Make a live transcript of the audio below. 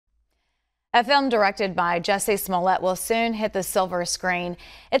A film directed by Jussie Smollet will soon hit the silver screen.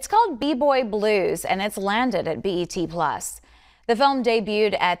 It's called B-Boy Blues, and it's landed at BET+. The film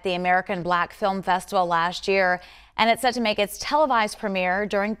debuted at the American Black Film Festival last year, and it's set to make its televised premiere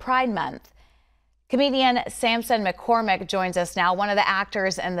during Pride Month. Comedian Sampson McCormick joins us now, one of the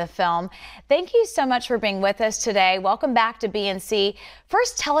actors in the film. Thank you so much for being with us today. Welcome back to BNC.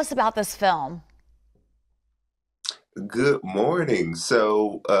 First, tell us about this film. Good morning.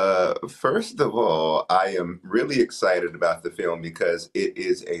 First of all, I am really excited about the film because it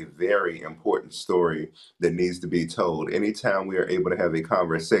is a very important story that needs to be told. Anytime we are able to have a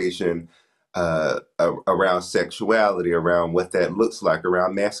conversation around sexuality, around what that looks like,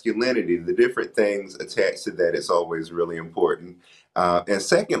 around masculinity, the different things attached to that, it's always really important. And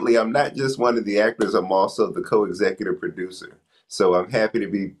secondly, I'm not just one of the actors, I'm also the co-executive producer. So I'm happy to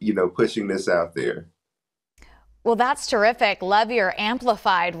be, pushing this out there. Well, that's terrific. Love your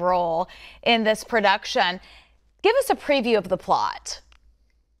amplified role in this production. Give us a preview of the plot.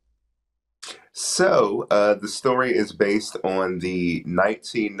 The story is based on the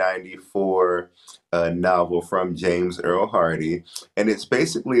 1994 novel from James Earl Hardy, and it's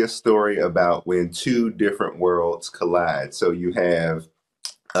basically a story about when two different worlds collide. So you have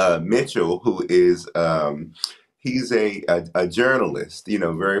Mitchell, who is he's a journalist,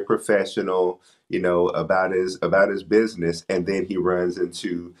 very professional, about his business, and then he runs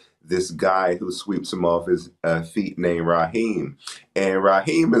into this guy who sweeps him off his feet named Raheem. And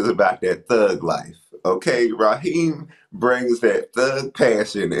Raheem is about that thug life. Okay, Raheem brings that thug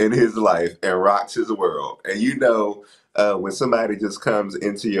passion in his life and rocks his world. And when somebody just comes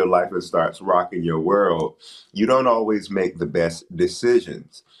into your life and starts rocking your world, you don't always make the best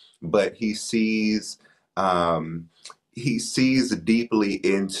decisions. But he sees deeply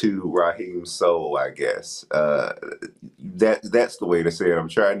into Raheem's soul, I guess. That's the way to say it. I'm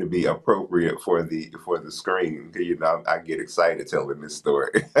trying to be appropriate for the screen. I get excited telling this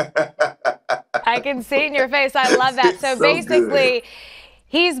story. I can see it in your face. I love that. It's So so good. basically,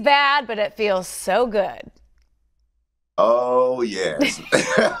 he's bad, but it feels so good. Oh yes.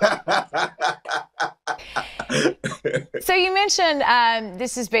 So you mentioned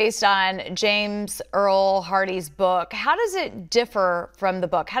this is based on James Earl Hardy's book. How does it differ from the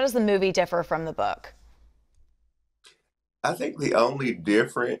book? How does the movie differ from the book? I think the only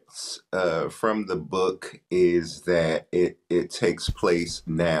difference from the book is that it takes place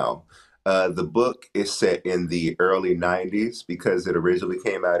now. The book is set in the early 90s because it originally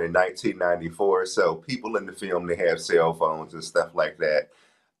came out in 1994. So people in the film, they have cell phones and stuff like that.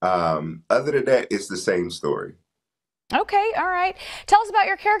 Other than that, it's the same story. Okay, all right. Tell us about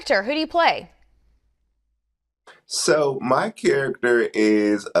your character. Who do you play? So my character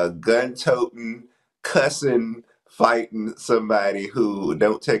is a gun-toting, cussing, fighting somebody who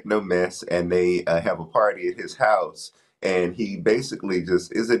don't take no mess, and they have a party at his house, and he basically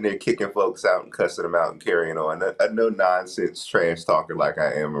just is in there kicking folks out and cussing them out and carrying on. A no-nonsense trash talker like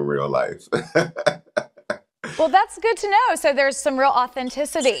I am in real life. Well, that's good to know. So there's some real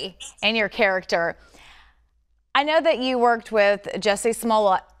authenticity in your character. I know that you worked with Jussie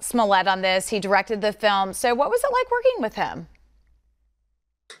Smollett on this. He directed the film. So what was it like working with him?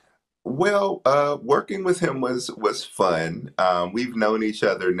 Well, working with him was fun. We've known each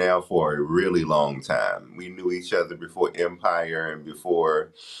other now for a really long time. We knew each other before Empire and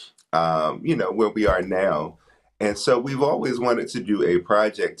before, where we are now. And so we've always wanted to do a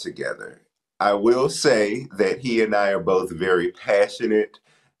project together. I will say that he and I are both very passionate,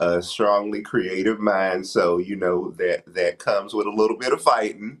 strongly creative minds. So, that comes with a little bit of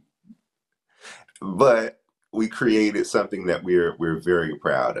fighting, but we created something that we're very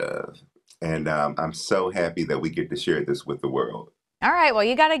proud of, and I'm so happy that we get to share this with the world. All right, well,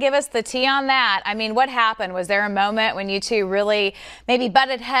 you got to give us the tea on that. I mean, what happened? Was there a moment when you two really maybe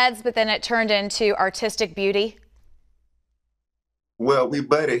butted heads, but then it turned into artistic beauty? Well, we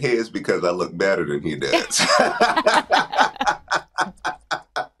butted heads because I look better than he does.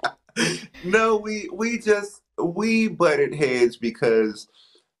 No, we butted heads because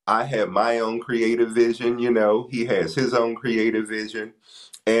I have my own creative vision, he has his own creative vision.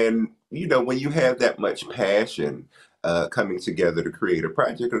 And, when you have that much passion coming together to create a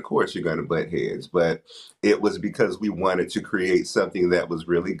project, of course you're going to butt heads. But it was because we wanted to create something that was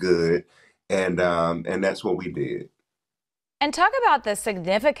really good. And that's what we did. And talk about the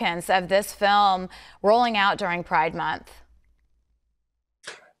significance of this film rolling out during Pride Month.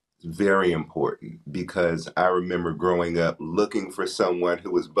 Very important because I remember growing up looking for someone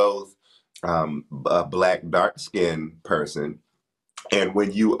who was both a black, dark skinned person And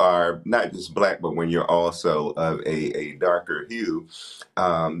when you are not just black, but when you're also of a darker hue,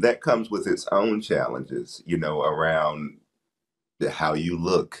 that comes with its own challenges, around how you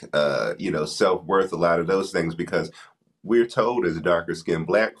look, self-worth, a lot of those things, because we're told as darker skinned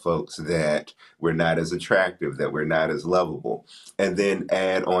black folks that we're not as attractive, that we're not as lovable. And then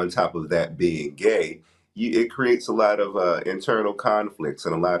add on top of that being gay, it creates a lot of internal conflicts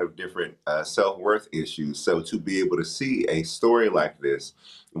and a lot of different self-worth issues. So to be able to see a story like this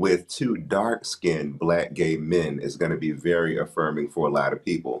with two dark-skinned black gay men is going to be very affirming for a lot of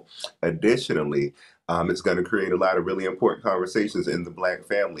people. Additionally, it's going to create a lot of really important conversations in the black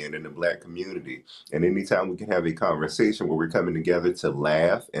family and in the black community. And anytime we can have a conversation where we're coming together to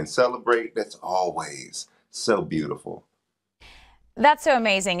laugh and celebrate, that's always so beautiful. That's so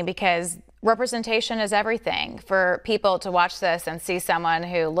amazing because representation is everything. For people to watch this and see someone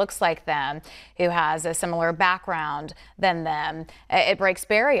who looks like them, who has a similar background than them, it breaks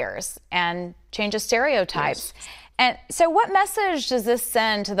barriers and changes stereotypes. Yes. And so what message does this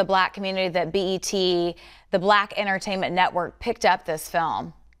send to the black community that BET, the Black Entertainment Network, picked up this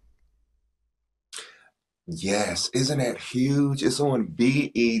film? Yes, isn't that huge? It's on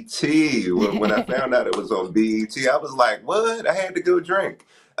BET. When I found out it was on BET, I was like, what? I had to go drink.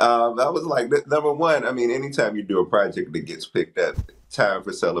 I was like, number one, I mean, anytime you do a project that gets picked up, time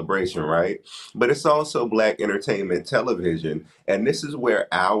for celebration, right? But it's also Black entertainment television. And this is where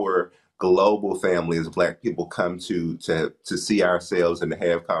our global family as Black people come to see ourselves and to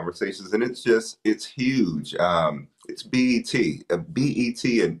have conversations. And it's huge. It's BET, a BET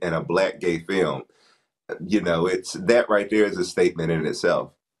and a Black gay film. It's that right there is a statement in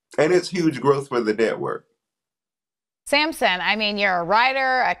itself. And it's huge growth for the network. Sampson, I mean, you're a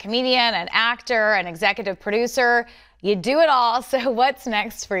writer, a comedian, an actor, an executive producer. You do it all. So what's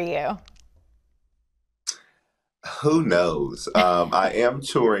next for you? Who knows? I am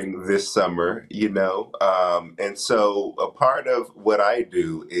touring this summer, and so a part of what I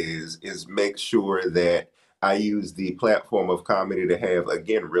do is make sure that I use the platform of comedy to have,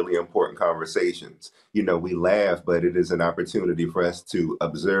 again, really important conversations. We laugh, but it is an opportunity for us to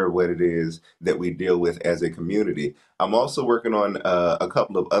observe what it is that we deal with as a community. I'm also working on a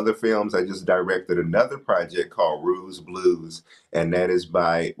couple of other films. I just directed another project called Ruse Blues, and it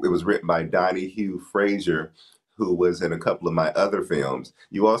was written by Donnie Hugh Frazier, who was in a couple of my other films.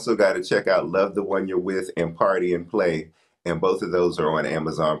 You also got to check out Love the One You're With and Party and Play. And both of those are on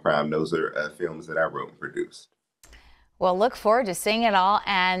Amazon Prime. Those are films that I wrote and produced. Well, look forward to seeing it all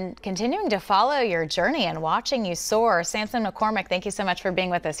and continuing to follow your journey and watching you soar. Sampson McCormick, thank you so much for being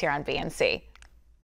with us here on BNC.